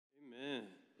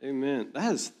Amen.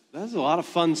 That's a lot of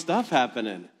fun stuff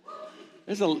happening.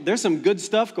 There's some good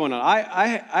stuff going on.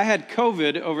 I had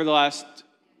COVID over the last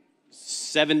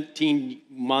 17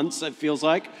 months, it feels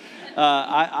like.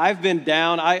 I've been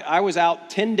down. I was out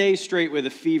 10 days straight with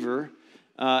a fever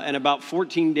and about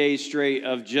 14 days straight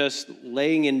of just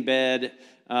laying in bed.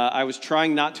 I was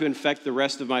trying not to infect the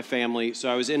rest of my family.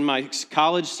 So I was in my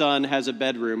college son has a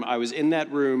bedroom. I was in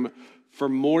that room for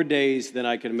more days than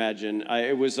I could imagine.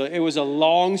 It was a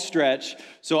long stretch.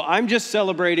 So I'm just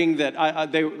celebrating that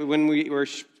when we were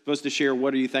supposed to share,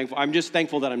 what are you thankful? I'm just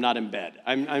thankful that I'm not in bed.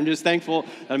 I'm just thankful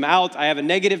that I'm out. I have a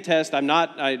negative test.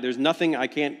 There's nothing, I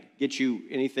can't get you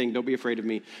anything. Don't be afraid of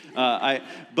me.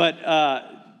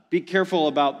 Be careful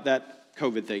about that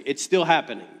COVID thing. It's still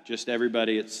happening. Just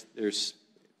everybody, at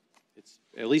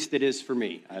least it is for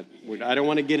me. I don't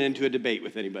want to get into a debate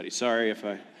with anybody. Sorry if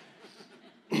I...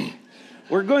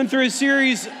 We're going through a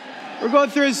series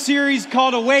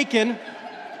called Awaken.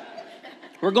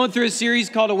 We're going through a series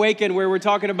called Awaken where we're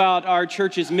talking about our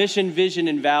church's mission, vision,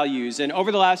 and values. And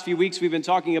over the last few weeks, we've been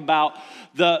talking about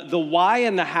the why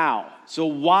and the how. So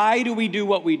why do we do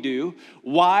what we do?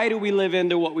 Why do we live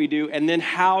into what we do? And then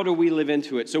how do we live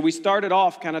into it? So we started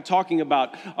off kind of talking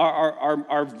about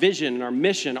our vision and our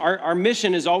mission. Our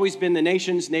mission has always been the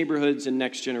nations, neighborhoods, and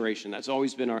next generation. That's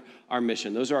always been our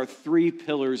mission. Those are our three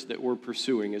pillars that we're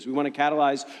pursuing. As we want to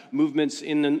catalyze movements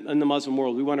in the Muslim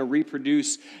world. We want to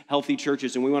reproduce healthy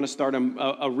churches, and we want to start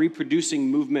a reproducing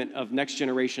movement of next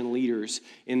generation leaders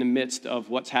in the midst of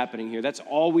what's happening here. That's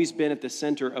always been at the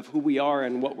center of who we are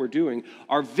and what we're doing.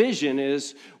 Our vision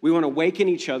is we want to awaken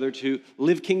each other to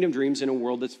live kingdom dreams in a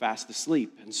world that's fast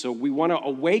asleep. And so we want to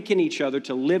awaken each other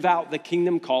to live out the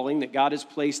kingdom calling that God has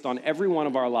placed on every one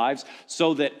of our lives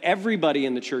so that everybody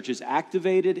in the church is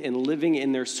activated and living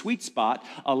in their sweet spot,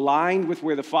 aligned with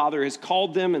where the Father has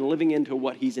called them and living into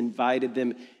what He's invited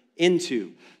them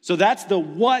into. So that's the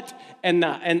what and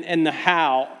the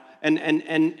how. And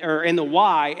the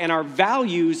why, and our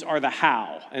values are the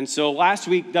how. And so last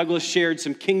week, Douglas shared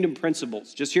some kingdom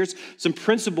principles. Just here's some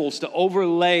principles to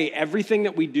overlay everything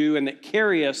that we do and that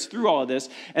carry us through all of this.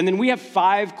 And then we have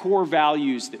 5 core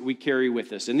values that we carry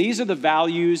with us. And these are the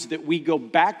values that we go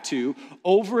back to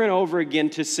over and over again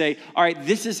to say, all right,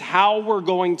 this is how we're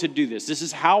going to do this. This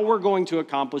is how we're going to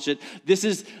accomplish it. This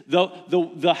is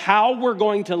the how we're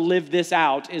going to live this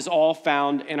out is all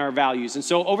found in our values. And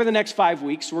so over the next 5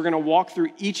 weeks, we're going to walk through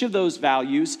each of those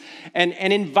values and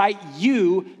invite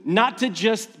you not to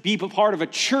just be a part of a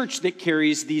church that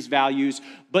carries these values,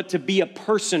 but to be a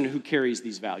person who carries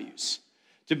these values,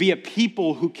 to be a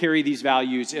people who carry these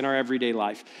values in our everyday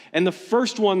life. And the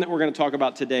first one that we're going to talk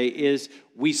about today is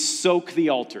we soak the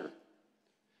altar.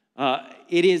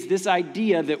 It is this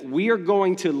idea that we are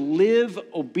going to live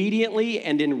obediently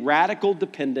and in radical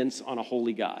dependence on a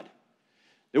holy God.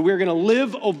 That we're going to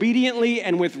live obediently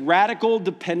and with radical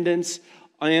dependence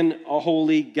on a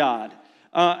holy God.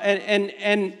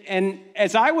 And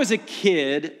as I was a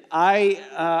kid,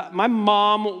 my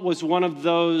mom was one of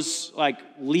those like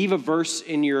leave a verse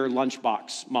in your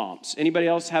lunchbox moms. Anybody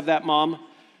else have that mom?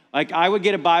 Like I would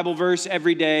get a Bible verse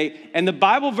every day, and the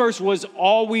Bible verse was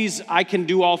always, I can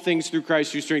do all things through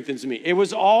Christ who strengthens me. It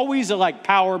was always a like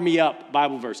power me up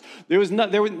Bible verse. There was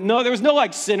no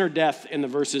like sin or death in the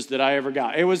verses that I ever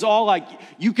got. It was all like,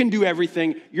 you can do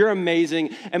everything, you're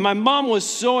amazing. And my mom was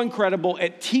so incredible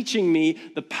at teaching me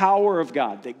the power of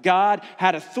God, that God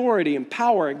had authority and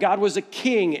power, and God was a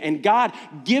king, and God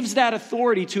gives that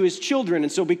authority to his children.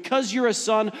 And so because you're a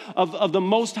son of the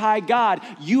Most High God,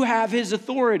 you have his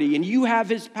authority. And you have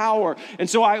his power. And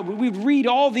so we read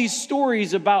all these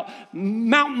stories about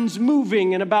mountains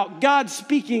moving and about God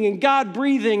speaking and God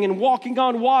breathing and walking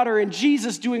on water and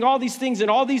Jesus doing all these things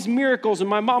and all these miracles. And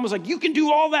my mom was like, you can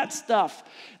do all that stuff.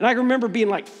 And I remember being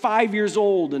like 5 years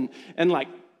old and like,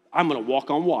 I'm going to walk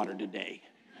on water today,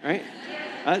 right?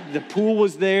 The pool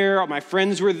was there. My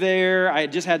friends were there. I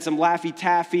had just had some Laffy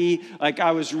Taffy. Like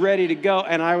I was ready to go.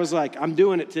 And I was like, I'm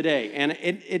doing it today. And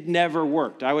it never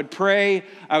worked. I would pray.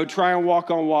 I would try and walk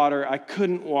on water. I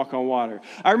couldn't walk on water.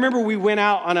 I remember we went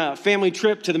out on a family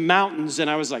trip to the mountains. And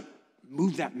I was like,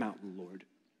 move that mountain, Lord.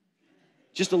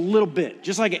 Just a little bit.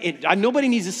 Just like nobody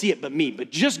needs to see it but me.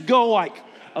 But just go like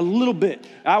a little bit.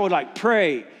 I would like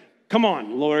pray. Come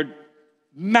on, Lord.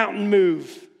 Mountain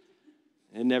move.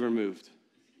 It never moved.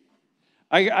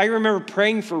 I remember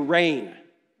praying for rain,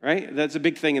 right? That's a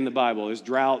big thing in the Bible. There's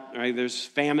drought, right? There's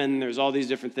famine. There's all these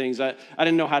different things. I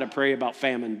didn't know how to pray about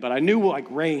famine, but I knew like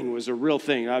rain was a real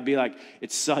thing. I'd be like,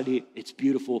 it's sunny, it's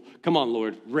beautiful. Come on,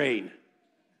 Lord, rain.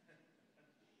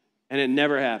 And it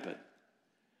never happened.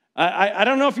 I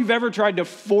don't know if you've ever tried to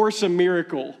force a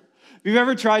miracle. If you've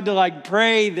ever tried to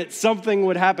pray that something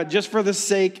would happen just for the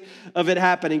sake of it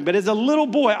happening. But as a little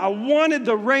boy, I wanted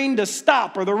the rain to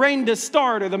stop or the rain to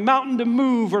start or the mountain to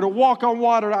move or to walk on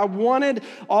water. I wanted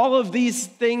all of these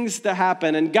things to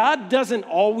happen. And God doesn't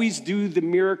always do the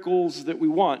miracles that we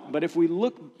want. But if we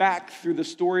look back through the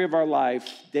story of our life,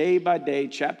 day by day,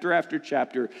 chapter after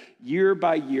chapter, year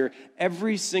by year,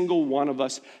 every single one of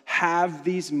us have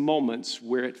these moments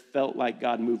where it felt like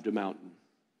God moved a mountain.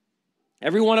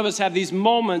 Every one of us have these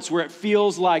moments where it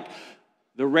feels like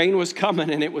the rain was coming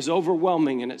and it was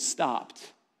overwhelming and it stopped.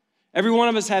 Every one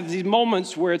of us have these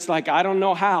moments where it's like, I don't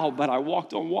know how, but I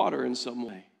walked on water in some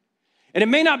way. And it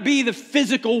may not be the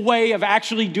physical way of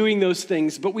actually doing those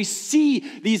things, but we see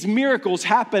these miracles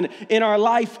happen in our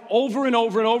life over and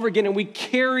over and over again, and we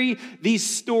carry these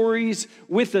stories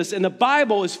with us. And the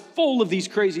Bible is full of these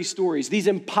crazy stories, these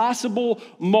impossible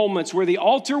moments where the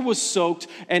altar was soaked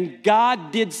and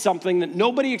God did something that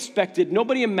nobody expected,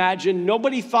 nobody imagined,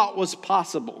 nobody thought was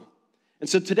possible. And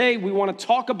so today we want to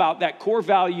talk about that core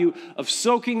value of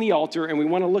soaking the altar, and we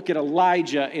want to look at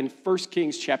Elijah in 1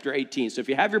 Kings chapter 18. So if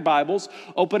you have your Bibles,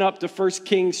 open up to 1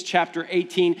 Kings chapter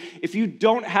 18. If you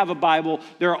don't have a Bible,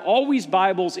 there are always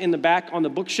Bibles in the back on the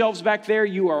bookshelves back there.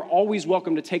 You are always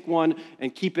welcome to take one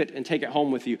and keep it and take it home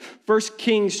with you. 1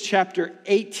 Kings chapter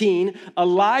 18,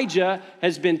 Elijah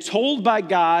has been told by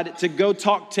God to go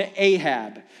talk to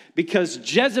Ahab because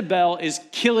Jezebel is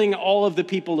killing all of the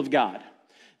people of God.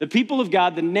 The people of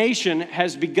God, the nation,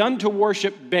 has begun to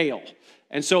worship Baal.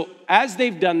 And so as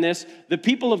they've done this, the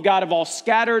people of God have all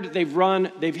scattered, they've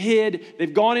run, they've hid,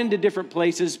 they've gone into different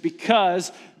places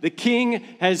because the king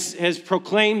has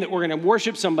proclaimed that we're going to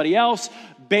worship somebody else.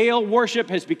 Baal worship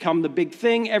has become the big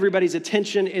thing. Everybody's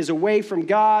attention is away from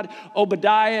God.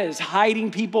 Obadiah is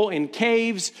hiding people in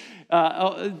caves.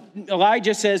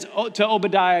 Elijah says to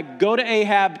Obadiah, go to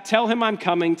Ahab, tell him I'm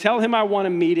coming, tell him I want a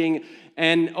meeting.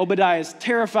 And Obadiah is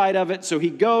terrified of it, so he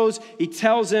goes, he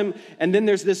tells him, and then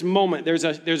there's this moment, there's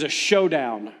a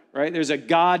showdown, right? There's a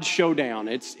God showdown.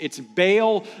 It's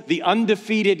Baal, the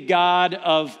undefeated God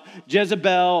of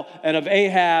Jezebel and of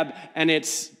Ahab, and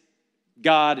it's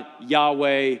God,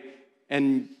 Yahweh,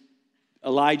 and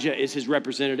Elijah is his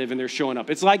representative, and they're showing up.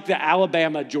 It's like the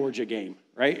Alabama-Georgia game,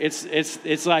 right?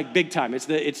 It's like big time.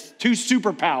 It's two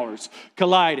superpowers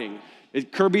colliding.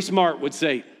 Kirby Smart would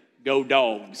say, go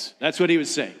dogs. That's what he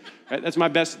was saying. Right? That's my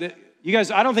best. You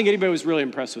guys, I don't think anybody was really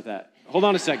impressed with that. Hold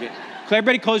on a second.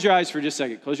 Everybody close your eyes for just a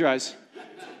second. Close your eyes.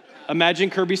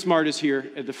 Imagine Kirby Smart is here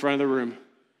at the front of the room.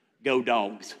 Go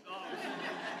dogs.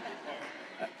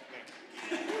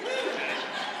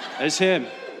 That's him.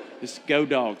 Just go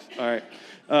dogs. All right.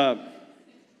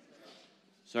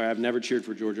 Sorry, I've never cheered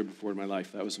for Georgia before in my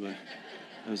life. That was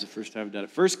the first time I've done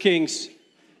it. 1 Kings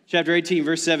chapter 18,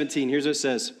 verse 17. Here's what it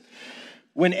says.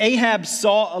 When Ahab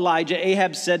saw Elijah,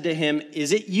 Ahab said to him,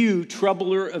 is it you,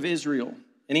 troubler of Israel?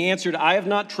 And he answered, I have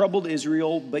not troubled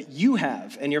Israel, but you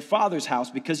have, and your father's house,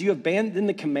 because you have abandoned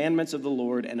the commandments of the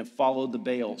Lord and have followed the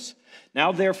Baals.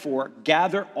 Now, therefore,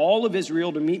 gather all of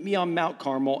Israel to meet me on Mount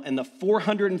Carmel, and the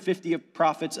 450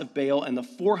 prophets of Baal and the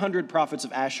 400 prophets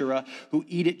of Asherah who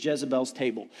eat at Jezebel's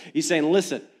table. He's saying,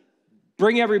 listen,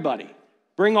 bring everybody.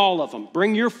 Bring all of them.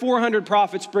 Bring your 400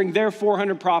 prophets. Bring their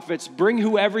 400 prophets. Bring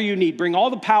whoever you need. Bring all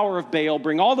the power of Baal.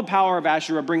 Bring all the power of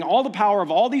Asherah. Bring all the power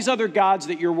of all these other gods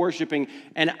that you're worshiping.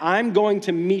 And I'm going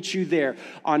to meet you there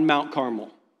on Mount Carmel.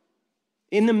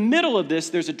 In the middle of this,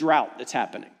 there's a drought that's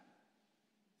happening.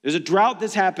 There's a drought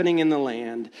that's happening in the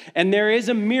land. And there is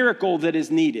a miracle that is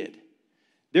needed.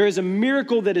 There is a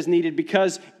miracle that is needed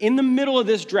because in the middle of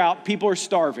this drought, people are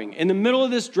starving. In the middle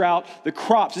of this drought, the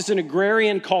crops, it's an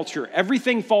agrarian culture.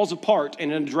 Everything falls apart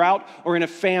in a drought or in a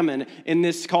famine in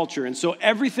this culture. And so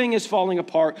everything is falling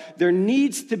apart. There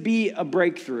needs to be a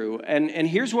breakthrough. And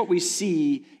here's what we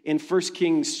see in 1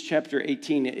 Kings chapter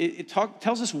 18. It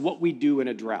tells us what we do in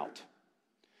a drought.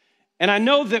 And I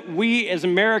know that we as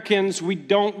Americans, we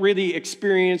don't really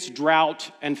experience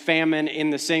drought and famine in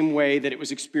the same way that it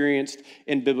was experienced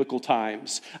in biblical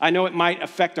times. I know it might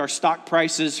affect our stock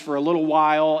prices for a little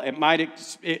while. It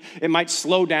might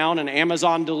slow down an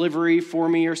Amazon delivery for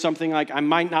me or something. Like I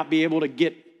might not be able to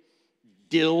get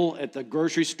dill at the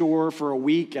grocery store for a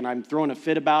week and I'm throwing a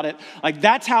fit about it. Like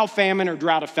that's how famine or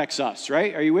drought affects us,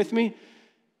 right? Are you with me?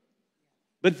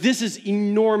 But this is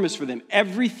enormous for them.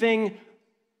 Everything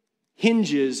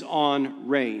hinges on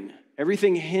rain.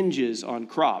 Everything hinges on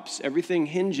crops. Everything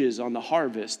hinges on the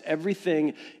harvest.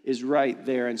 Everything is right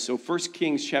there. And so 1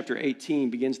 Kings chapter 18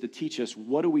 begins to teach us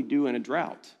what do we do in a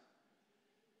drought?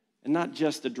 And not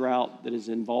just a drought that is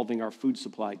involving our food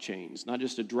supply chains, not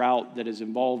just a drought that is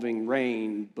involving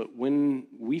rain, but when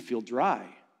we feel dry.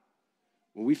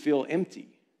 when we feel empty,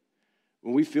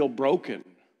 when we feel broken,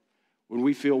 when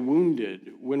we feel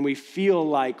wounded, when we feel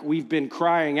like we've been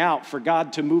crying out for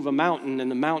God to move a mountain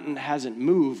and the mountain hasn't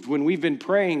moved, when we've been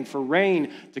praying for rain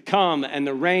to come and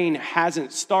the rain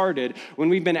hasn't started, when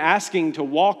we've been asking to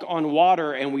walk on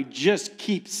water and we just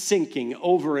keep sinking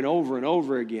over and over and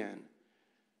over again.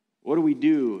 What do we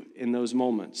do in those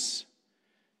moments?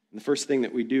 And the first thing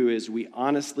that we do is we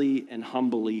honestly and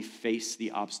humbly face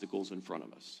the obstacles in front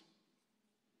of us.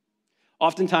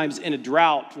 Oftentimes in a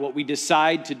drought, what we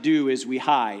decide to do is we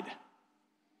hide.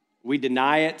 We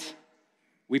deny it.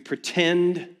 We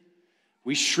pretend.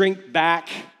 We shrink back.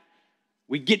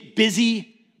 We get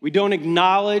busy. We don't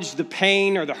acknowledge the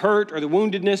pain or the hurt or the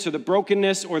woundedness or the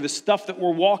brokenness or the stuff that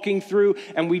we're walking through,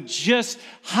 and we just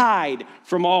hide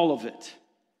from all of it.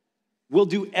 We'll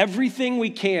do everything we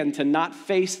can to not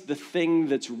face the thing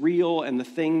that's real and the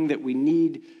thing that we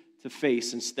need to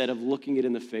face instead of looking it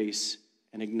in the face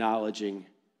and acknowledging,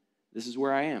 this is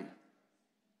where I am,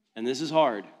 and this is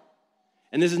hard,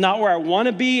 and this is not where I want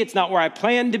to be, it's not where I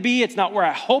planned to be, it's not where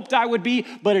I hoped I would be,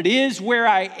 but it is where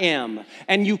I am.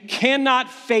 And you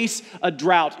cannot face a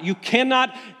drought. You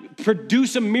cannot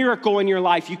produce a miracle in your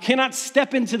life. You cannot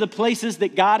step into the places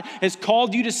that God has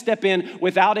called you to step in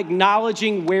without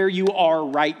acknowledging where you are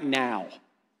right now.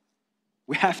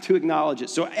 We have to acknowledge it.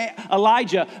 So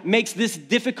Elijah makes this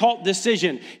difficult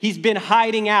decision. He's been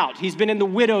hiding out. He's been in the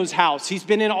widow's house. He's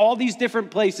been in all these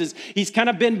different places. He's kind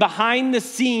of been behind the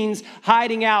scenes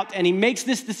hiding out, and he makes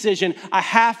this decision. I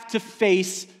have to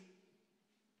face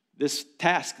this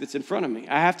task that's in front of me.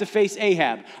 I have to face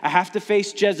Ahab. I have to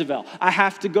face Jezebel. I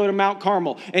have to go to Mount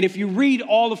Carmel. And if you read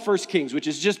all of 1 Kings, which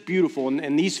is just beautiful,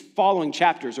 and these following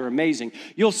chapters are amazing,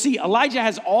 you'll see Elijah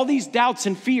has all these doubts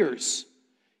and fears.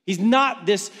 He's not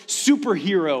this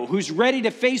superhero who's ready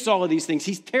to face all of these things.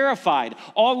 He's terrified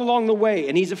all along the way,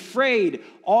 and he's afraid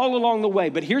all along the way.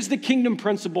 But here's the kingdom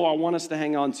principle I want us to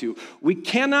hang on to. We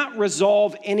cannot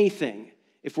resolve anything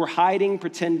if we're hiding,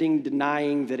 pretending,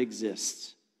 denying that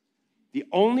exists. The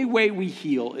only way we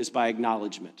heal is by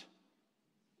acknowledgement.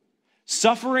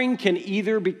 Suffering can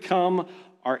either become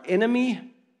our enemy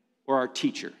or our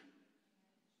teacher,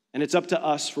 and it's up to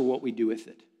us for what we do with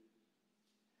it.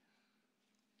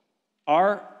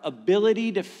 Our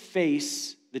ability to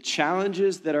face the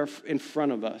challenges that are in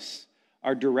front of us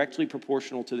are directly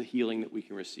proportional to the healing that we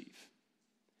can receive.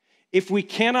 If we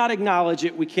cannot acknowledge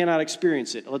it, we cannot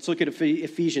experience it. Let's look at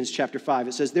Ephesians chapter 5.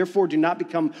 It says, therefore, do not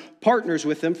become partners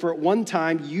with them, for at one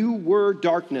time you were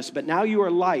darkness, but now you are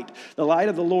light, the light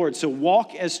of the Lord. So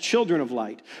walk as children of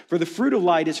light. For the fruit of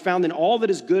light is found in all that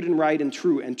is good and right and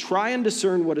true. And try and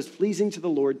discern what is pleasing to the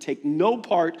Lord. Take no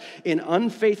part in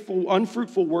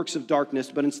unfruitful works of darkness,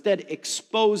 but instead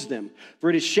expose them. For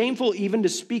it is shameful even to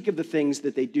speak of the things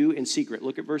that they do in secret.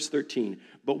 Look at verse 13.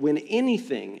 But when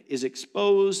anything is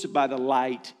exposed by the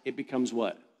light, it becomes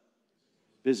what?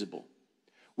 Visible.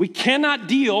 We cannot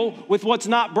deal with what's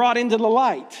not brought into the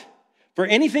light. For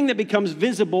anything that becomes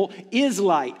visible is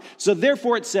light. So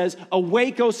therefore it says,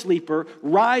 awake, O sleeper,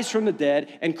 rise from the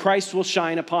dead, and Christ will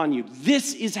shine upon you.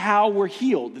 This is how we're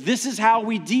healed. This is how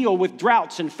we deal with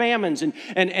droughts and famines and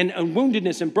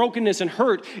woundedness and brokenness and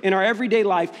hurt in our everyday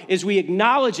life, is we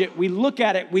acknowledge it, we look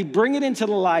at it, we bring it into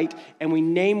the light, and we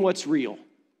name what's real.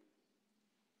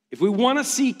 If we want to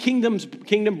see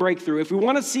kingdom breakthrough, if we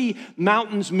want to see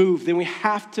mountains move, then we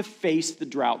have to face the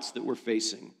droughts that we're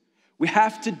facing. We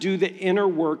have to do the inner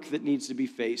work that needs to be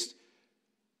faced.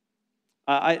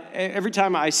 Every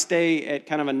time I stay at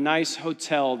kind of a nice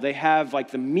hotel, they have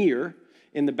like the mirror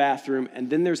in the bathroom, and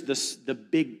then there's the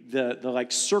big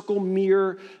like circle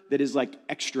mirror that is like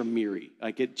extra mirrory,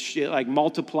 like it like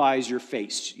multiplies your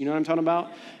face. You know what I'm talking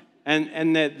about?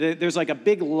 And there's like a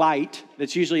big light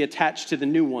that's usually attached to the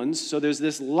new ones. So there's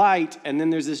this light, and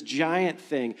then there's this giant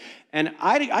thing. And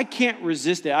I can't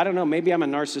resist it. I don't know. Maybe I'm a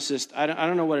narcissist. I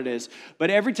don't know what it is.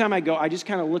 But every time I go, I just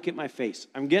kind of look at my face.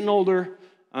 I'm getting older.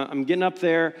 I'm getting up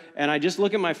there, and I just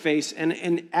look at my face.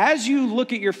 And as you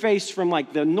look at your face from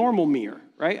like the normal mirror,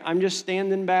 right? I'm just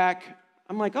standing back.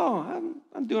 I'm like, oh,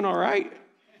 I'm doing all right.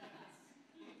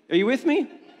 Are you with me?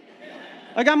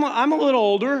 Like I'm a little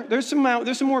older. There's some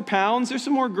more pounds. There's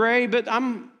some more gray, but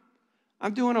I'm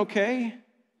doing okay.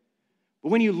 But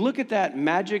when you look at that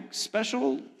magic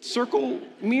special circle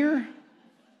mirror,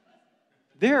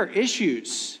 there are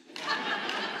issues.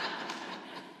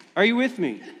 Are you with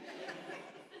me?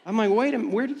 I'm like, wait a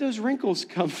minute, where did those wrinkles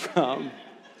come from?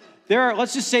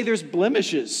 Let's just say there's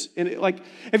blemishes. And like,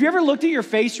 have you ever looked at your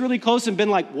face really close and been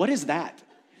like, what is that?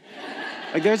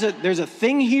 Like there's a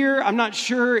thing here. I'm not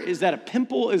sure. Is that a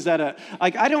pimple? Is that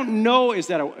I don't know. Is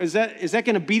that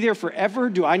going to be there forever?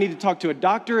 Do I need to talk to a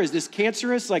doctor? Is this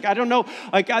cancerous? Like, I don't know.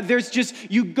 Like there's just,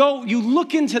 you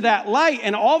look into that light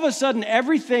and all of a sudden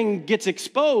everything gets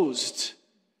exposed.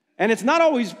 And it's not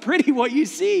always pretty what you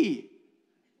see.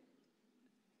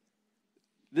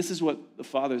 This is what the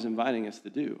Father's inviting us to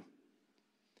do.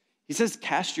 He says,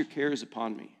 cast your cares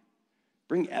upon me.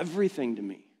 Bring everything to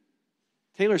me.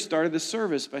 Taylor started the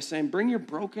service by saying, bring your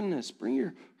brokenness, bring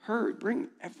your hurt, bring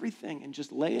everything and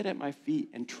just lay it at my feet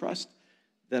and trust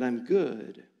that I'm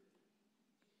good.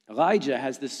 Elijah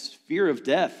has this fear of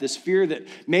death, this fear that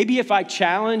maybe if I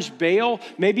challenge Baal,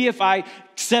 maybe if I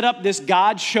set up this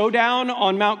God showdown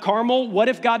on Mount Carmel, what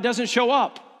if God doesn't show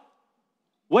up?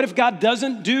 What if God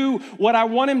doesn't do what I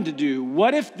want him to do?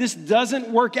 What if this doesn't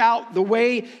work out the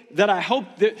way that I hope?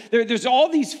 There's all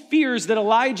these fears that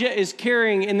Elijah is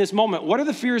carrying in this moment. What are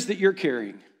the fears that you're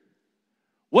carrying?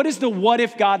 What is the what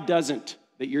if God doesn't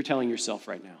that you're telling yourself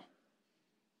right now?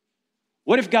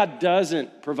 What if God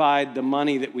doesn't provide the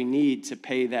money that we need to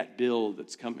pay that bill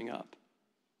that's coming up?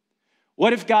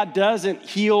 What if God doesn't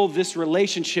heal this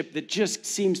relationship that just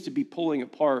seems to be pulling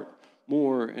apart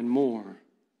more and more?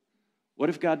 What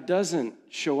if God doesn't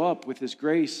show up with his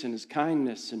grace and his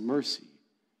kindness and mercy?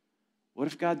 What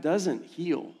if God doesn't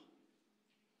heal?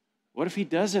 What if he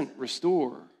doesn't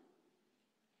restore?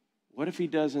 What if he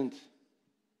doesn't?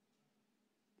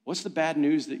 What's the bad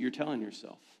news that you're telling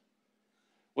yourself?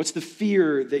 What's the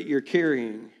fear that you're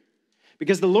carrying?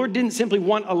 Because the Lord didn't simply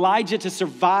want Elijah to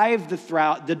survive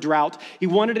the drought. He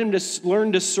wanted him to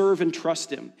learn to serve and trust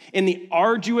him. In the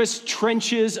arduous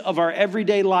trenches of our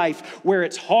everyday life, where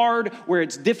it's hard, where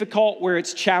it's difficult, where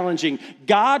it's challenging,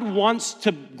 God wants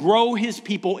to grow his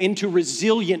people into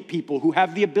resilient people who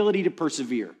have the ability to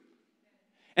persevere.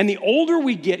 And the older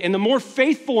we get and the more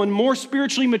faithful and more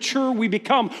spiritually mature we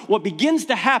become, what begins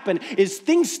to happen is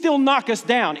things still knock us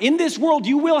down. In this world,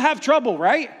 you will have trouble,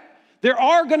 right? There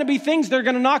are going to be things that are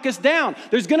going to knock us down.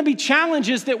 There's going to be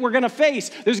challenges that we're going to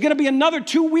face. There's going to be another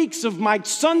 2 weeks of my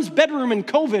son's bedroom in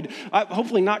COVID.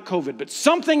 Hopefully not COVID, but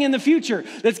something in the future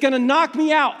that's going to knock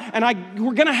me out. And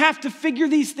we're going to have to figure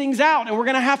these things out, and we're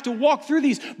going to have to walk through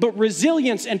these. But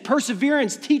resilience and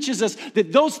perseverance teaches us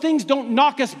that those things don't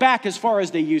knock us back as far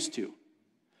as they used to.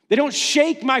 They don't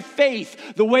shake my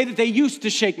faith the way that they used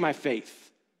to shake my faith.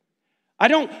 I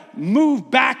don't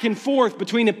move back and forth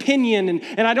between opinion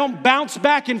and I don't bounce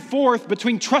back and forth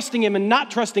between trusting him and not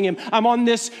trusting him. I'm on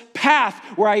this path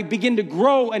where I begin to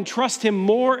grow and trust him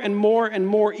more and more and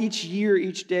more each year,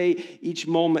 each day, each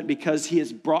moment, because he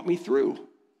has brought me through.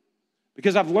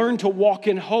 Because I've learned to walk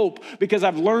in hope, because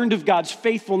I've learned of God's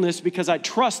faithfulness, because I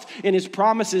trust in his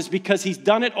promises, because he's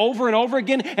done it over and over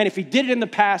again, and if he did it in the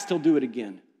past, he'll do it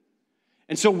again.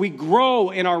 And so we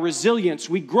grow in our resilience.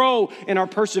 We grow in our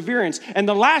perseverance. And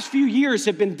the last few years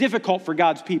have been difficult for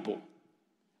God's people.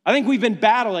 I think we've been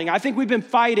battling. I think we've been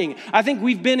fighting. I think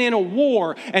we've been in a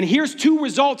war. And here's two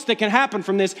results that can happen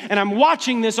from this. And I'm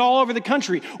watching this all over the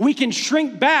country. We can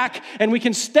shrink back and we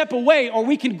can step away, or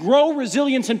we can grow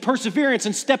resilience and perseverance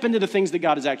and step into the things that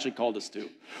God has actually called us to.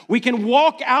 We can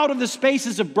walk out of the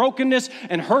spaces of brokenness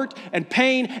and hurt and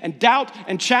pain and doubt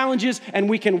and challenges, and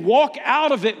we can walk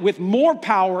out of it with more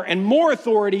power and more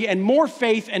authority and more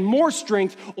faith and more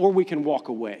strength, or we can walk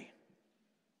away.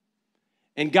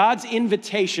 And God's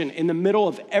invitation in the middle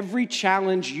of every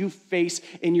challenge you face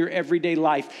in your everyday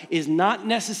life is not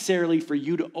necessarily for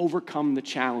you to overcome the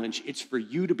challenge. It's for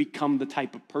you to become the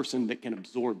type of person that can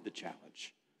absorb the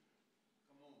challenge.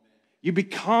 You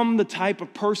become the type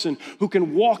of person who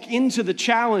can walk into the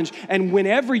challenge, and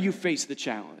whenever you face the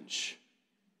challenge,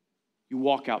 you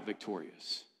walk out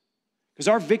victorious. Because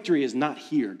our victory is not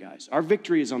here, guys. Our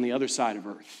victory is on the other side of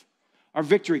earth. Our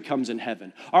victory comes in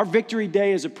heaven. Our victory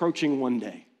day is approaching one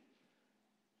day.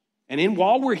 And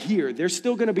while we're here, there's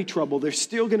still going to be trouble. There's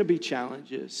still going to be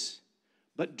challenges.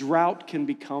 But drought can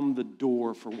become the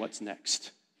door for what's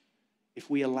next if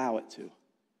we allow it to.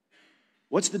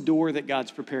 What's the door that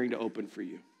God's preparing to open for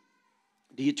you?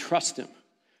 Do you trust him?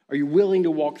 Are you willing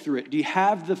to walk through it? Do you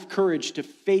have the courage to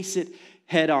face it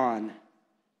head on?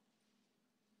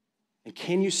 And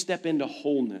can you step into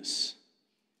wholeness?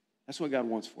 That's what God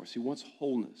wants for us. He wants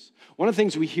wholeness. One of the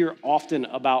things we hear often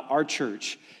about our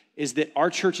church is that our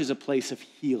church is a place of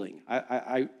healing.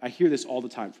 I hear this all the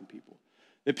time from people.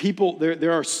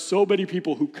 There are so many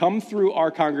people who come through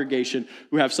our congregation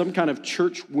who have some kind of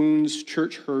church wounds,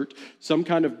 church hurt, some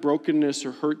kind of brokenness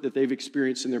or hurt that they've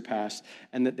experienced in their past,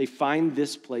 and that they find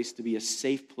this place to be a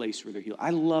safe place where they're healed. I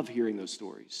love hearing those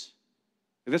stories.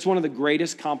 That's one of the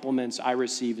greatest compliments I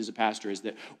receive as a pastor, is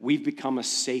that we've become a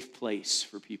safe place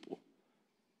for people.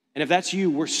 And if that's you,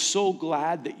 we're so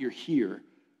glad that you're here.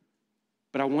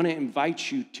 But I want to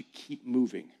invite you to keep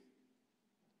moving,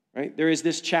 right? There is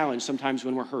this challenge sometimes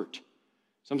when we're hurt,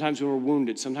 sometimes when we're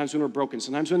wounded, sometimes when we're broken,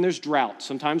 sometimes when there's drought,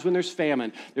 sometimes when there's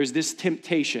famine. There's this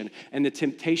temptation, and the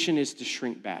temptation is to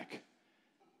shrink back.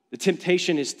 The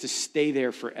temptation is to stay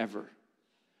there forever.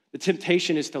 The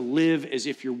temptation is to live as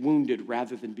if you're wounded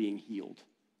rather than being healed.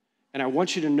 And I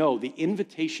want you to know the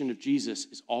invitation of Jesus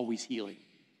is always healing.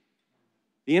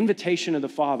 The invitation of the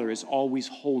Father is always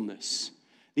wholeness.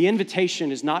 The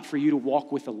invitation is not for you to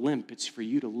walk with a limp. It's for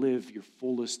you to live your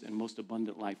fullest and most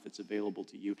abundant life that's available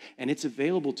to you. And it's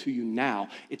available to you now.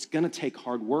 It's going to take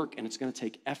hard work and it's going to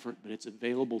take effort, but it's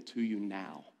available to you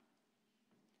now.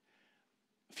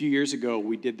 A few years ago,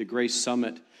 we did the Grace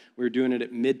Summit. We were doing it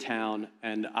at Midtown,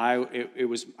 and it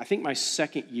was, I think, my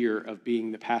second year of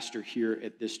being the pastor here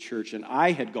at this church, and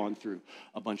I had gone through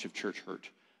a bunch of church hurt.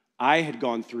 I had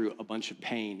gone through a bunch of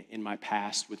pain in my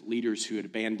past with leaders who had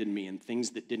abandoned me and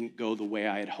things that didn't go the way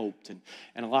I had hoped, and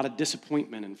a lot of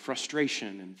disappointment and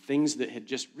frustration and things that had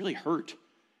just really hurt.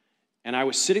 And I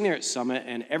was sitting there at Summit,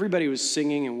 and everybody was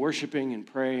singing and worshiping and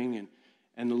praying,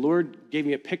 and the Lord gave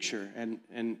me a picture,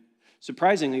 and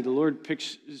surprisingly, the Lord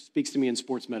speaks to me in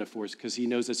sports metaphors because he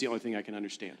knows that's the only thing I can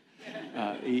understand.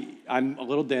 I'm a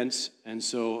little dense, and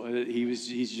so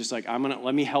he's just like,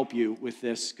 let me help you with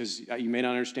this, because you may not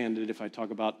understand it if I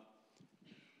talk about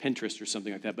Pinterest or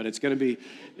something like that, but it's going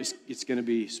to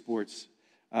be sports.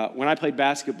 When I played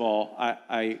basketball,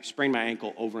 I sprained my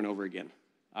ankle over and over again.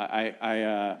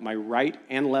 My right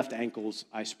and left ankles,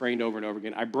 I sprained over and over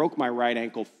again. I broke my right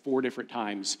ankle 4 different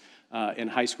times in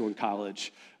high school and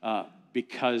college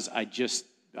because I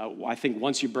think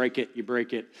once you break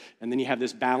it, and then you have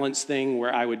this balance thing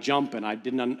where I would jump and I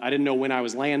didn't know when I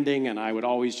was landing, and I would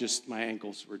always my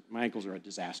ankles are a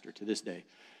disaster to this day,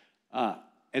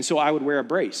 and so I would wear a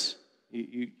brace.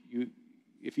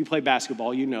 If you play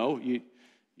basketball,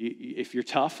 if you're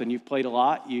tough and you've played a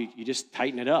lot, you just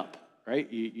tighten it up. Right?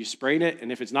 You sprain it,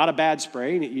 and if it's not a bad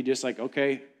sprain, you just like,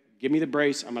 okay, give me the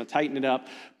brace, I'm going to tighten it up.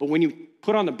 But when you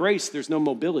put on the brace, there's no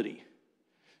mobility.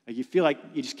 Like you feel like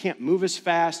you just can't move as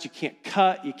fast, you can't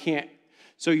cut, you can't.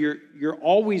 So you're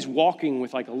always walking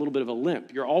with like a little bit of a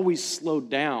limp. You're always slowed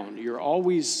down. You're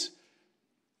always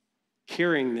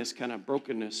carrying this kind of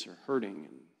brokenness or hurting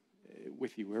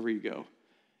with you wherever you go.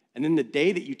 And then the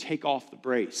day that you take off the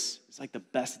brace, it's like the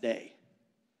best day.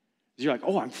 You're like,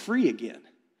 oh, I'm free again.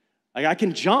 Like I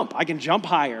can jump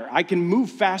higher, I can move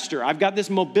faster, I've got this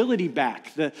mobility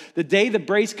back. The day the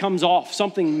brace comes off,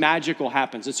 something magical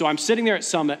happens. And so I'm sitting there at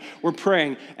Summit, we're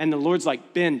praying, and the Lord's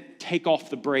like, Ben, take off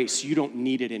the brace, you don't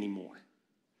need it anymore.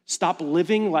 Stop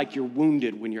living like you're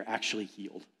wounded when you're actually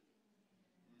healed.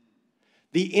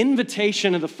 The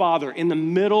invitation of the Father in the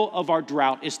middle of our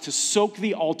drought is to soak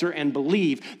the altar and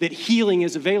believe that healing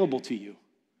is available to you.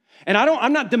 And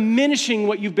I'm not diminishing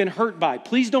what you've been hurt by.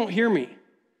 Please don't hear me.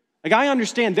 Like I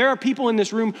understand there are people in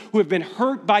this room who have been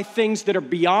hurt by things that are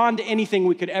beyond anything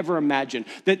we could ever imagine,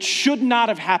 that should not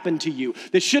have happened to you,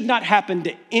 that should not happen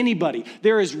to anybody.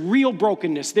 There is real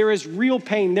brokenness, there is real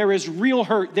pain, there is real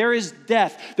hurt, there is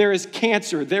death, there is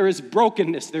cancer, there is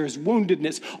brokenness, there is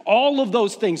woundedness. All of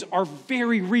those things are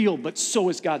very real, but so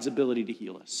is God's ability to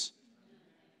heal us.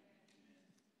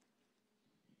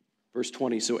 Verse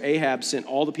 20, so Ahab sent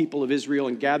all the people of Israel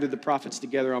and gathered the prophets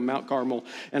together on Mount Carmel.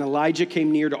 And Elijah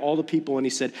came near to all the people and he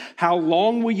said, how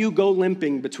long will you go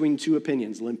limping between two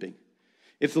opinions? Limping.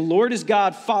 If the Lord is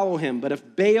God, follow him. But if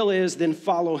Baal is, then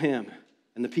follow him.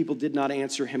 And the people did not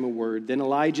answer him a word. Then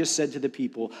Elijah said to the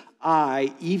people,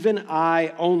 even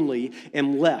I only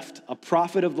am left, a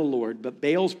prophet of the Lord, but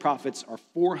Baal's prophets are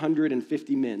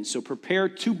 450 men. So prepare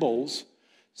 2 bowls.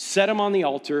 Set them on the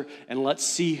altar, and let's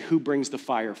see who brings the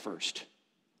fire first.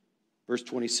 Verse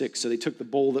 26, so they took the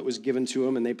bowl that was given to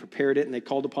them, and they prepared it, and they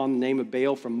called upon the name of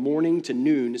Baal from morning to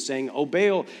noon, saying, O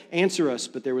Baal, answer us.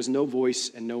 But there was no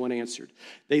voice, and no one answered.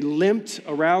 They limped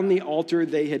around the altar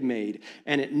they had made,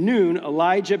 and at noon,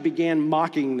 Elijah began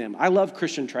mocking them. I love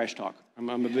Christian trash talk.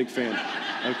 I'm a big fan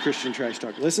of Christian trash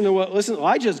talk. Listen,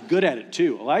 Elijah's good at it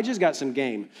too. Elijah's got some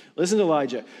game. Listen to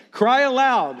Elijah. Cry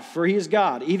aloud, for he is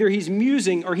God. Either he's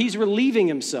musing or he's relieving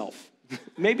himself.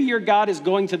 Maybe your God is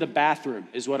going to the bathroom,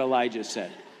 is what Elijah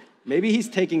said. Maybe he's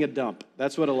taking a dump.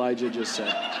 That's what Elijah just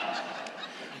said.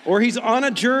 Or he's on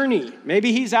a journey.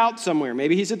 Maybe he's out somewhere.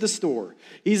 Maybe he's at the store.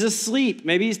 He's asleep.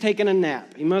 Maybe he's taking a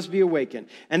nap. He must be awakened.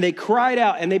 And they cried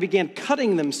out, and they began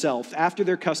cutting themselves after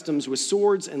their customs with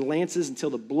swords and lances until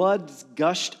the blood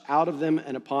gushed out of them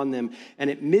and upon them. And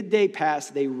at midday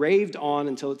past, they raved on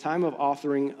until the time of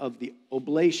offering of the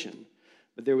oblation.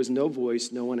 But there was no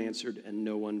voice, no one answered, and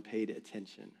no one paid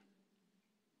attention.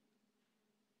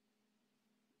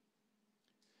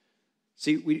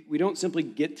 See, we don't simply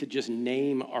get to just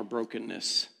name our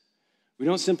brokenness. We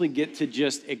don't simply get to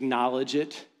just acknowledge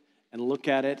it and look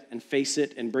at it and face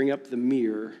it and bring up the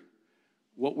mirror.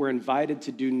 What we're invited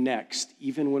to do next,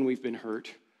 even when we've been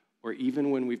hurt, or even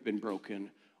when we've been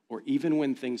broken, or even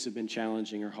when things have been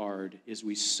challenging or hard, is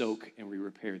we soak and we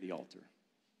repair the altar.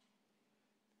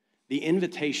 The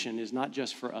invitation is not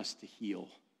just for us to heal.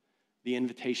 The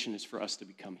invitation is for us to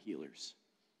become healers.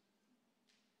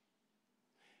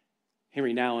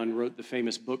 Henry Nouwen wrote the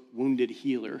famous book, Wounded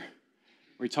Healer,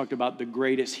 where he talked about the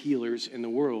greatest healers in the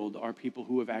world are people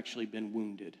who have actually been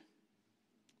wounded.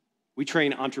 We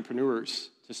train entrepreneurs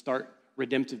to start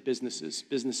redemptive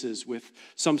businesses with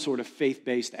some sort of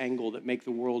faith-based angle that make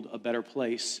the world a better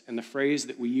place. And the phrase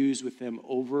that we use with them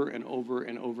over and over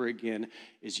and over again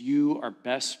is, you are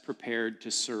best prepared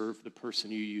to serve the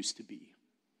person you used to be.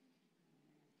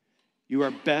 You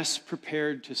are best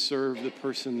prepared to serve the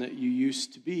person that you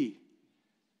used to be.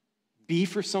 Be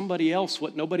for somebody else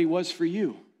what nobody was for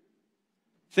you.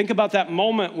 Think about that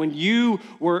moment when you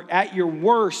were at your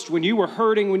worst, when you were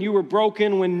hurting, when you were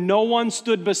broken, when no one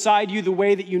stood beside you the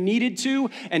way that you needed to,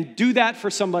 and do that for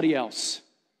somebody else.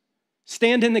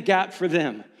 Stand in the gap for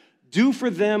them. Do for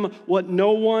them what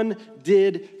no one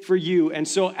did for you. And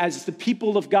so as the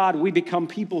people of God, we become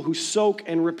people who soak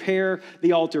and repair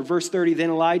the altar. Verse 30, then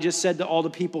Elijah said to all the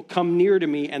people, come near to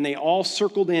me. And they all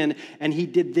circled in, and he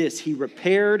did this. He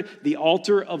repaired the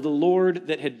altar of the Lord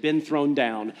that had been thrown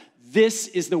down. This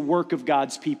is the work of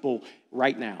God's people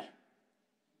right now.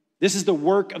 This is the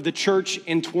work of the church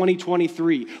in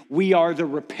 2023. We are the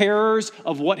repairers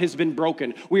of what has been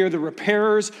broken. We are the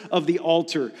repairers of the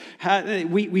altar.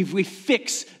 We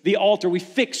fix the altar. We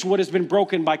fix what has been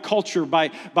broken by culture, by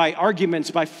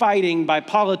arguments, by fighting, by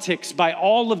politics, by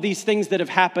all of these things that have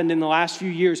happened in the last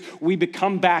few years. We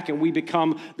become back and we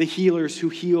become the healers who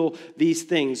heal these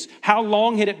things. How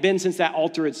long had it been since that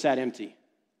altar had sat empty?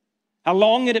 How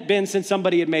long had it been since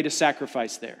somebody had made a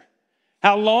sacrifice there?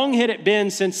 How long had it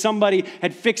been since somebody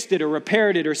had fixed it or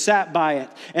repaired it or sat by it?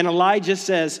 And Elijah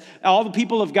says, all the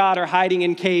people of God are hiding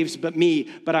in caves but me,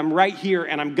 but I'm right here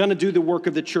and I'm going to do the work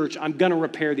of the church. I'm going to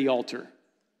repair the altar.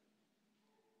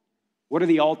 What are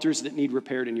the altars that need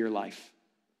repaired in your life?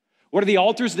 What are the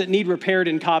altars that need repaired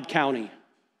in Cobb County?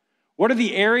 What are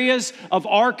the areas of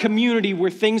our community where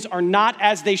things are not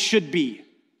as they should be?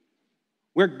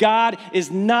 Where God is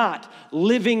not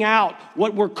living out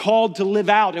what we're called to live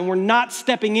out, and we're not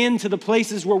stepping into the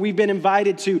places where we've been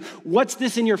invited to. What's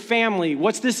this in your family?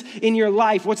 What's this in your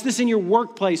life? What's this in your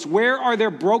workplace? Where are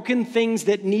there broken things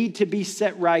that need to be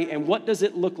set right? And what does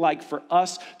it look like for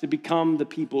us to become the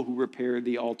people who repair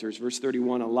the altars? Verse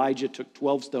 31, Elijah took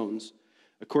 12 stones,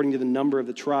 according to the number of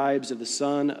the tribes of the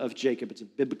son of Jacob. It's a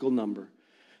biblical number.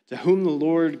 To whom the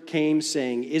Lord came,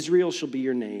 saying, Israel shall be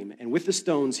your name. And with the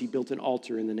stones he built an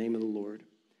altar in the name of the Lord.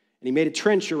 And he made a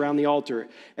trench around the altar,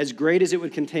 as great as it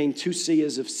would contain 2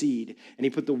 seahs of seed. And he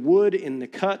put the wood in the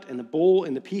cut and the bowl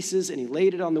in the pieces, and he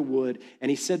laid it on the wood. And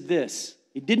he said this,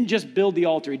 he didn't just build the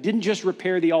altar. He didn't just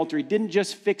repair the altar. He didn't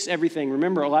just fix everything.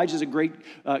 Remember, Elijah's a great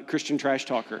Christian trash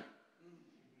talker.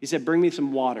 He said, bring me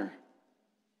some water.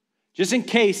 Just in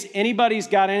case anybody's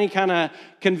got any kind of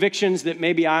convictions that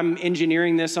maybe I'm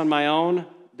engineering this on my own,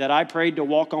 that I prayed to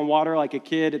walk on water like a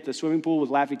kid at the swimming pool with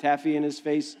Laffy Taffy in his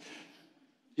face.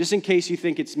 Just in case you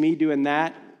think it's me doing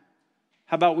that,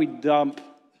 how about we dump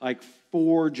like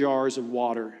 4 jars of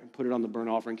water and put it on the burnt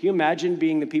offering? Can you imagine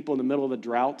being the people in the middle of a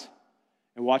drought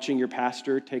and watching your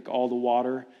pastor take all the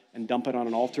water and dump it on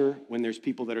an altar when there's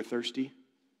people that are thirsty?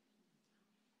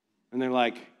 And they're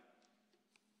like,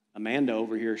 Amanda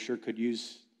over here sure could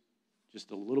use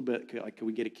just a little bit. Can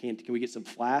we get some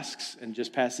flasks and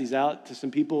just pass these out to some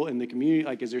people in the community?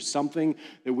 Like, is there something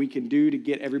that we can do to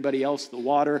get everybody else the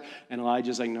water? And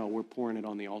Elijah's like, no, we're pouring it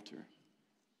on the altar.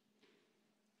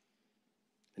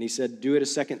 And he said, do it a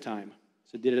second time.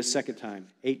 So did it a second time,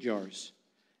 8 jars.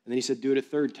 And then he said, do it a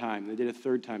third time. They did it a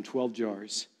third time, 12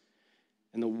 jars.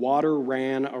 And the water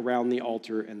ran around the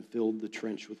altar and filled the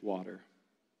trench with water.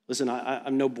 Listen,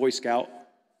 I'm no Boy Scout.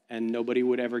 And nobody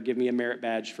would ever give me a merit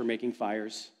badge for making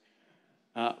fires.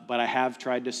 But I have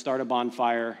tried to start a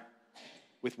bonfire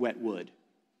with wet wood.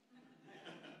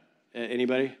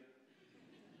 Anybody?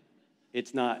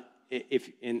 it's not,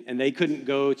 and they couldn't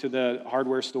go to the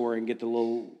hardware store and get the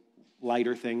little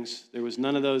lighter things. There was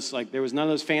none of those,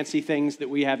 fancy things that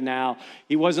we have now.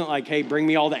 He wasn't like, hey, bring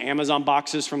me all the Amazon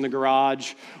boxes from the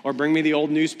garage, or bring me the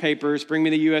old newspapers, bring me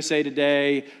the USA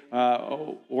Today,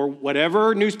 or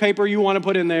whatever newspaper you want to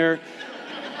put in there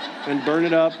and burn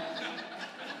it up.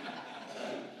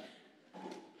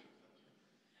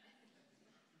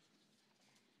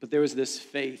 But there was this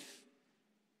faith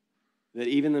that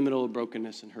even in the middle of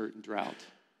brokenness and hurt and drought,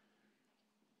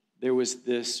 there was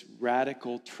this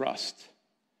radical trust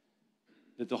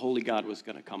that the Holy God was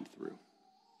going to come through.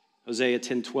 Hosea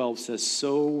 10:12 says,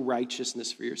 sow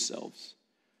righteousness for yourselves,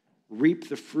 reap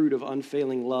the fruit of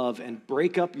unfailing love, and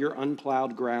break up your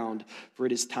unplowed ground, for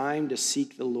it is time to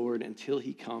seek the Lord until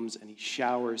he comes and he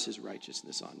showers his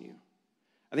righteousness on you.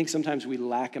 I think sometimes we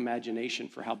lack imagination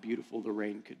for how beautiful the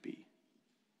rain could be.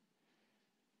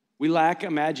 We lack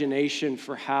imagination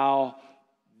for how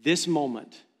this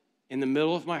moment, in the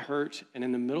middle of my hurt and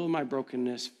in the middle of my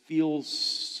brokenness, feels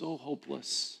so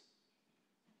hopeless.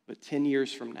 But 10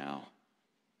 years from now,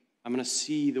 I'm going to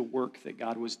see the work that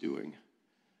God was doing.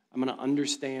 I'm going to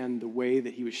understand the way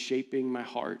that he was shaping my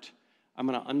heart. I'm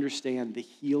going to understand the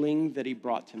healing that he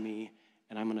brought to me,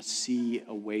 and I'm going to see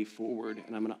a way forward,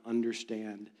 and I'm going to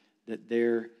understand that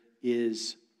there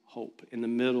is hope in the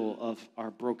middle of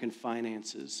our broken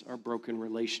finances, our broken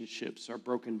relationships, our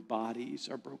broken bodies,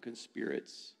 our broken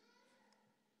spirits.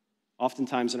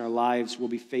 Oftentimes in our lives, we'll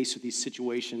be faced with these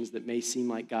situations that may seem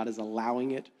like God is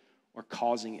allowing it or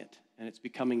causing it, and it's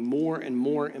becoming more and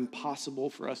more impossible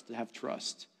for us to have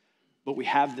trust. But we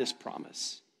have this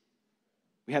promise.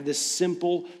 We have this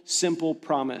simple, simple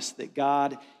promise that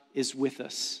God is with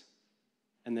us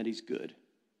and that he's good.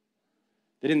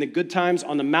 That in the good times,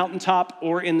 on the mountaintop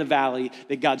or in the valley,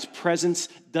 that God's presence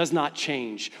does not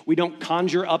change. We don't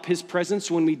conjure up his presence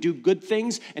when we do good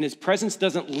things, and his presence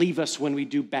doesn't leave us when we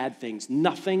do bad things.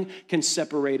 Nothing can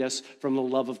separate us from the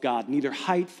love of God. Neither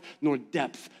height nor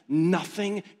depth.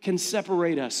 Nothing can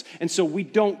separate us. And so we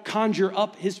don't conjure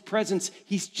up his presence.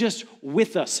 He's just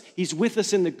with us. He's with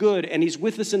us in the good, and he's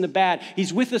with us in the bad.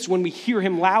 He's with us when we hear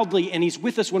him loudly, and he's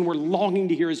with us when we're longing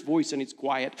to hear his voice and it's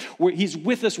quiet. He's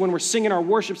with us when we're singing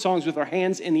our worship songs with our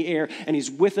hands in the air, and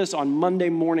he's with us on Monday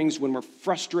mornings when we're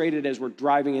frustrated as we're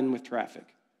driving in with traffic.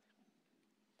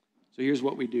 So here's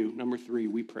what we do. Number 3,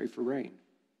 we pray for rain.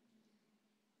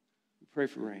 We pray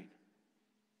for rain.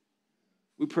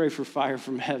 We pray for fire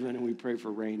from heaven, and we pray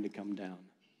for rain to come down.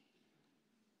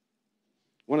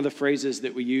 One of the phrases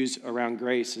that we use around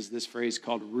grace is this phrase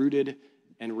called rooted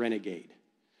and renegade.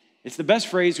 It's the best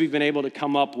phrase we've been able to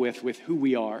come up with who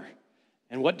we are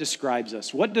and what describes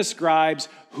us. What describes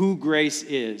who grace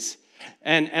is?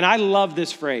 And I love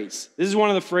this phrase. This is one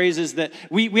of the phrases that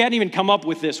we hadn't even come up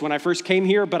with this when I first came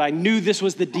here, but I knew this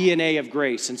was the DNA of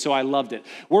grace, and so I loved it.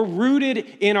 We're rooted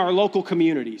in our local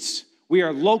communities. We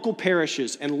are local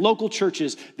parishes and local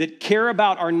churches that care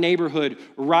about our neighborhood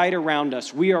right around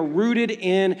us. We are rooted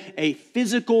in a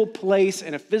physical place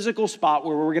and a physical spot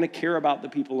where we're going to care about the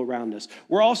people around us.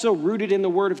 We're also rooted in the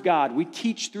Word of God. We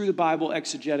teach through the Bible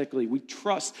exegetically. We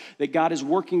trust that God is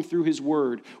working through His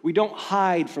Word. We don't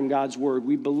hide from God's Word.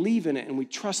 We believe in it and we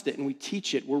trust it and we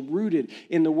teach it. We're rooted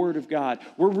in the Word of God.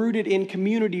 We're rooted in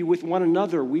community with one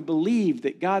another. We believe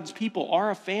that God's people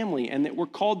are a family and that we're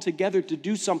called together to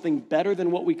do something better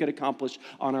than what we could accomplish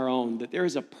on our own, that there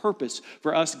is a purpose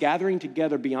for us gathering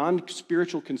together beyond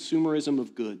spiritual consumerism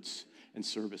of goods and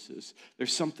services.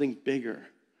 There's something bigger.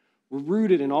 We're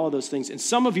rooted in all of those things, and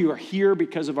some of you are here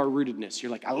because of our rootedness.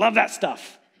 You're like, I love that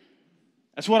stuff.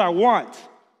 That's what I want.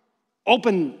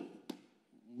 Open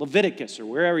Leviticus or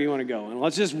wherever you want to go, and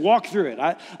let's just walk through it.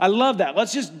 I love that.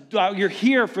 You're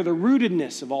here for the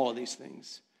rootedness of all of these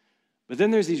things. But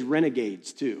then there's these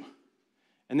renegades too.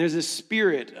 And there's this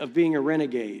spirit of being a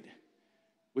renegade,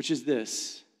 which is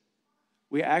this.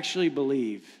 We actually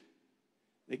believe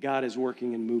that God is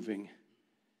working and moving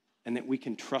and that we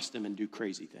can trust him and do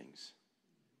crazy things.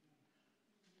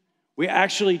 We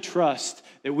actually trust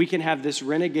that we can have this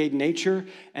renegade nature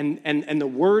and the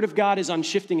word of God is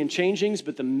unshifting and changing,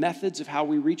 but the methods of how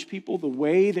we reach people, the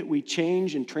way that we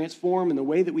change and transform, and the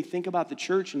way that we think about the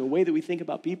church, and the way that we think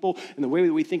about people, and the way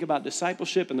that we think about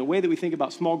discipleship, and the way that we think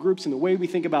about small groups, and the way we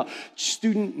think about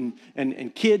student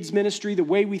and kids ministry, the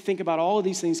way we think about all of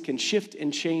these things can shift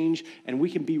and change, and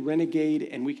we can be renegade,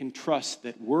 and we can trust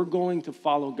that we're going to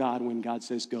follow God when God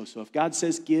says go. So if God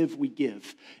says give, we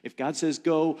give. If God says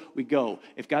go, we go.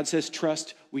 If God says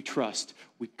trust, we trust.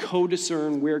 We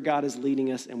co-discern where God is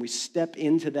leading us, and we step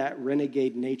into that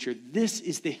renegade nature. This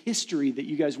is the history that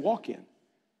you guys walk in.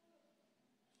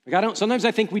 Sometimes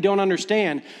I think we don't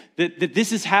understand that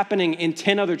this is happening in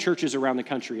 10 other churches around the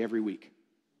country every week.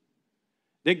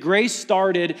 That Grace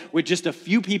started with just a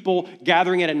few people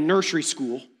gathering at a nursery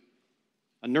school,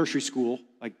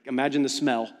 like imagine the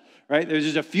smell, right? There's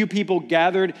just a few people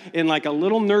gathered in like a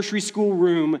little nursery school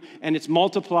room, and it's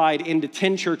multiplied into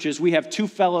 10 churches. We have 2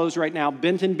 fellows right now,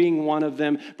 Benton being one of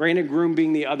them, Brandon Groom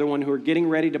being the other one, who are getting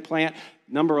ready to plant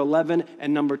number 11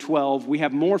 and number 12. We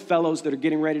have more fellows that are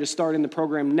getting ready to start in the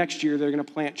program next year. They're going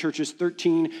to plant churches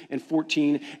 13 and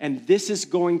 14. And this is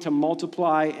going to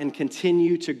multiply and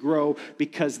continue to grow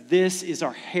because this is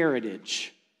our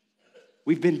heritage.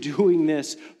 We've been doing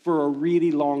this for a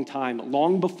really long time.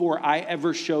 Long before I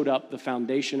ever showed up, the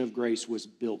foundation of Grace was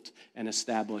built and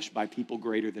established by people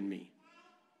greater than me.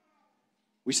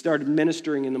 We started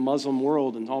ministering in the Muslim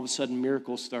world, and all of a sudden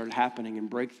miracles started happening and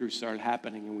breakthroughs started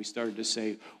happening, and we started to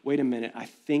say, wait a minute, I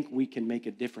think we can make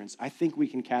a difference. I think we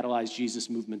can catalyze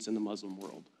Jesus movements in the Muslim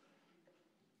world.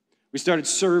 We started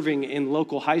serving in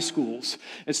local high schools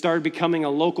and started becoming a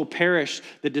local parish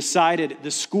that decided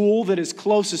the school that is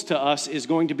closest to us is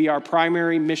going to be our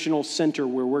primary missional center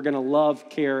where we're going to love,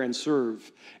 care, and serve.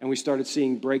 And we started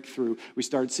seeing breakthrough. We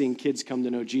started seeing kids come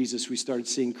to know Jesus. We started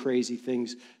seeing crazy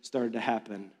things started to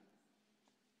happen.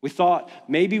 We thought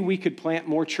maybe we could plant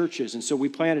more churches, and so we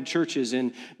planted churches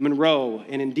in Monroe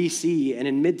and in D.C. and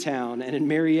in Midtown and in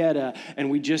Marietta, and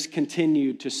we just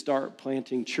continued to start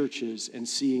planting churches and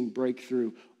seeing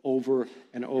breakthrough over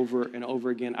and over and over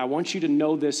again. I want you to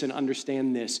know this and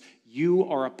understand this. You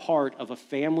are a part of a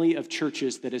family of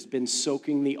churches that has been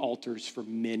soaking the altars for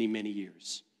many, many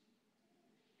years.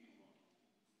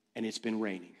 And it's been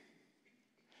raining,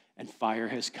 and fire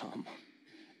has come,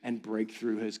 and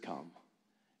breakthrough has come.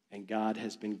 And God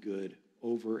has been good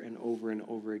over and over and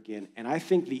over again. And I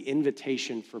think the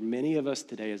invitation for many of us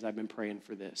today, as I've been praying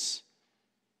for this,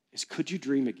 is could you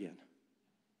dream again?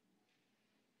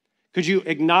 Could you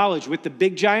acknowledge with the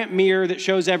big giant mirror that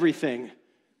shows everything,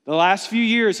 the last few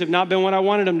years have not been what I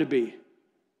wanted them to be.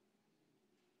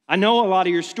 I know a lot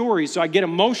of your stories, so I get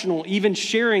emotional even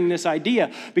sharing this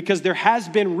idea because there has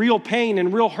been real pain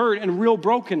and real hurt and real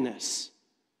brokenness.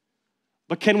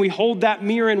 But can we hold that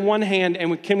mirror in one hand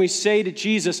and can we say to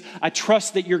Jesus, I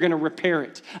trust that you're going to repair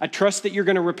it. I trust that you're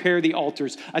going to repair the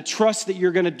altars. I trust that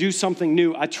you're going to do something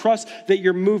new. I trust that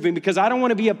you're moving because I don't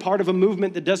want to be a part of a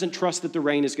movement that doesn't trust that the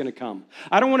rain is going to come.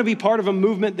 I don't want to be part of a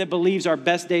movement that believes our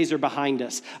best days are behind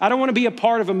us. I don't want to be a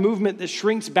part of a movement that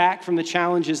shrinks back from the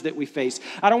challenges that we face.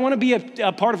 I don't want to be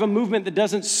a part of a movement that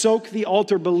doesn't soak the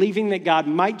altar believing that God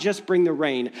might just bring the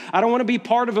rain. I don't want to be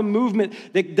part of a movement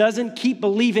that doesn't keep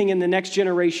believing in the next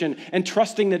generation and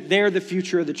trusting that they're the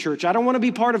future of the church. I don't want to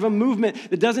be part of a movement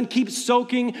that doesn't keep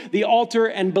soaking the altar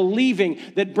and believing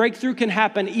that breakthrough can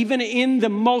happen even in the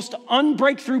most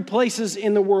unbreakthrough places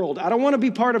in the world. I don't want to be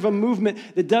part of a movement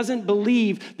that doesn't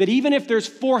believe that even if there's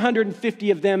 450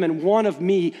 of them and one of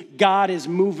me, God is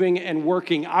moving and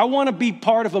working. I want to be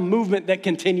part of a movement that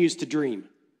continues to dream.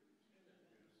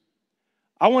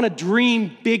 I want to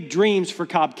dream big dreams for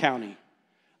Cobb County.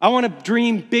 I want to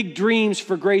dream big dreams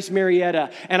for Grace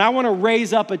Marietta, and I want to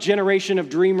raise up a generation of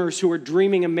dreamers who are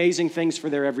dreaming amazing things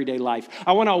for their everyday life.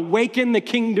 I want to awaken the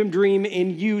kingdom dream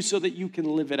in you so that you can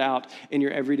live it out in your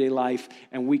everyday life,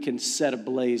 and we can set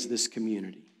ablaze this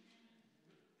community.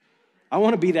 I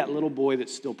want to be that little boy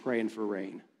that's still praying for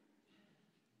rain.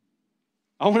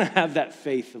 I want to have that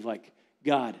faith of like,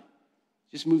 God,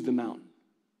 just move the mountain.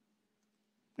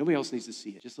 Nobody else needs to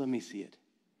see it. Just let me see it.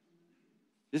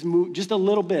 Just move just a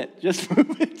little bit. Just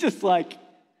move it. Just like,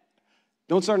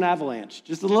 don't start an avalanche.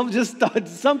 Just a little, just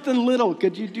something little.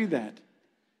 Could you do that?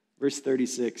 Verse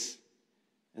 36.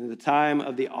 And at the time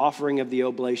of the offering of the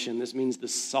oblation, this means the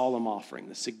solemn offering,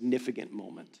 the significant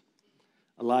moment.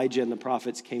 Elijah and the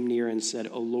prophets came near and said,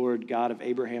 O Lord, God of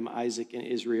Abraham, Isaac, and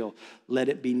Israel, let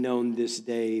it be known this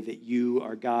day that you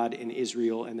are God in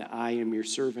Israel and that I am your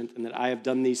servant and that I have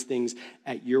done these things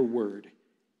at your word.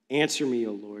 Answer me,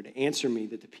 O Lord, answer me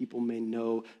that the people may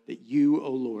know that you,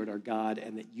 O Lord, are God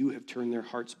and that you have turned their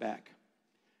hearts back.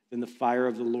 Then the fire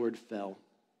of the Lord fell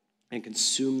and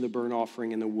consumed the burnt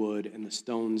offering and the wood and the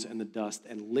stones and the dust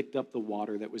and licked up the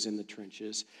water that was in the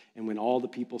trenches. And when all the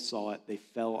people saw it, they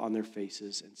fell on their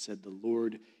faces and said, the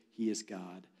Lord, he is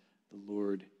God. The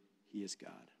Lord, he is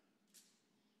God.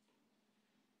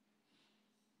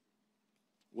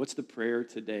 What's the prayer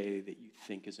today that you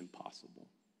think is impossible?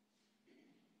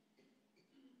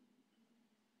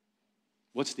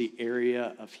 What's the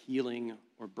area of healing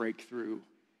or breakthrough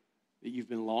that you've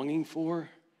been longing for,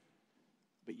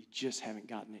 but you just haven't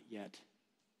gotten it yet?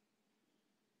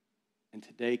 And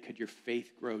today, could your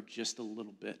faith grow just a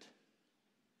little bit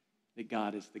that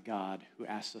God is the God who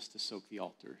asks us to soak the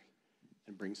altar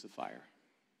and brings the fire,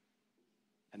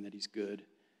 and that he's good,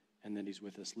 and that he's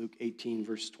with us. Luke 18,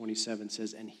 verse 27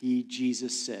 says, and he,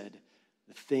 Jesus, said,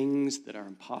 the things that are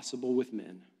impossible with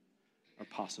men are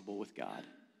possible with God.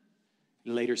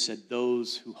 He later said,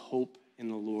 those who hope in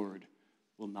the Lord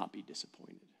will not be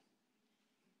disappointed.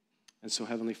 And so,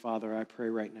 Heavenly Father, I pray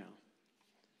right now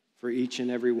for each and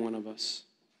every one of us,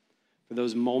 for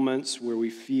those moments where we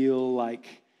feel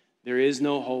like there is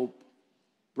no hope,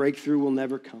 breakthrough will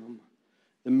never come,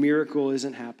 the miracle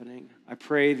isn't happening. I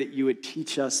pray that you would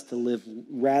teach us to live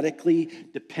radically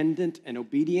dependent and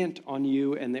obedient on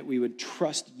you, and that we would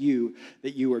trust you,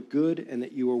 that you are good and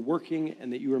that you are working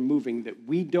and that you are moving, that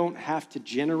we don't have to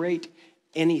generate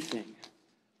anything,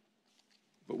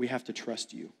 but we have to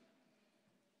trust you.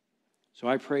 So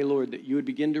I pray, Lord, that you would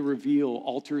begin to reveal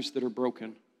altars that are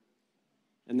broken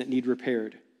and that need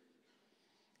repaired.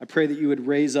 I pray that you would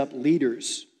raise up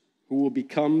leaders who will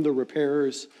become the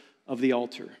repairers of the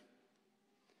altar.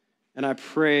 And I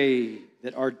pray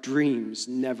that our dreams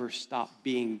never stop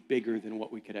being bigger than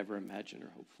what we could ever imagine or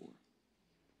hope for.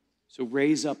 So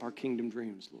raise up our kingdom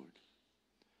dreams, Lord.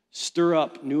 Stir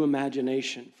up new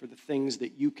imagination for the things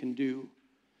that you can do.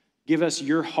 Give us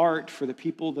your heart for the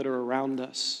people that are around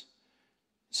us.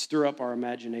 Stir up our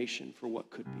imagination for what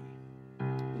could be.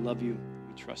 We love you.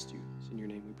 We trust you. It's in your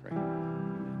name we pray.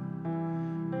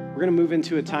 Amen. We're going to move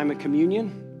into a time of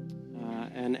communion.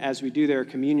 And as we do, there are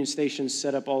communion stations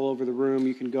set up all over the room.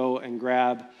 You can go and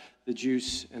grab the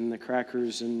juice and the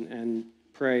crackers and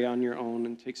pray on your own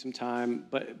and take some time.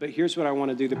 But here's what I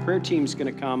want to do. The prayer team's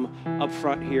going to come up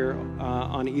front here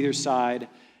on either side.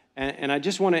 And I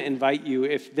just want to invite you,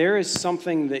 if there is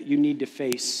something that you need to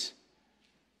face,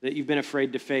 that you've been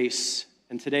afraid to face,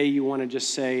 and today you want to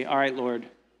just say, all right, Lord,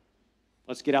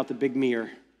 let's get out the big mirror.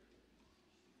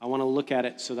 I want to look at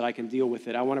it so that I can deal with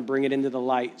it. I want to bring it into the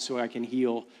light so I can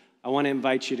heal. I want to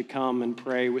invite you to come and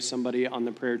pray with somebody on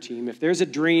the prayer team. If there's a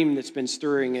dream that's been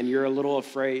stirring and you're a little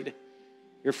afraid,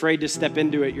 you're afraid to step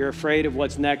into it, you're afraid of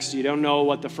what's next, you don't know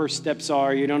what the first steps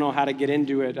are, you don't know how to get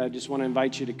into it, I just want to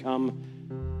invite you to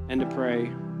come and to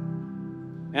pray.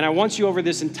 And I want you over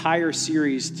this entire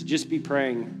series to just be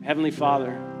praying, Heavenly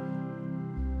Father,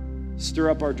 stir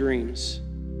up our dreams.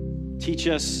 Teach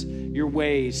us your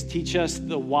ways. Teach us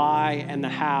the why and the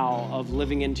how of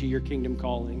living into your kingdom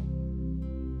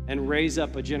calling. And raise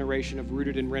up a generation of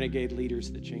rooted and renegade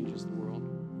leaders that changes the world.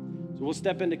 So we'll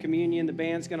step into communion. The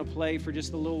band's going to play for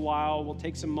just a little while. We'll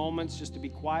take some moments just to be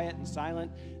quiet and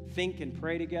silent, think and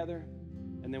pray together,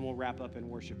 and then we'll wrap up and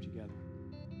worship together.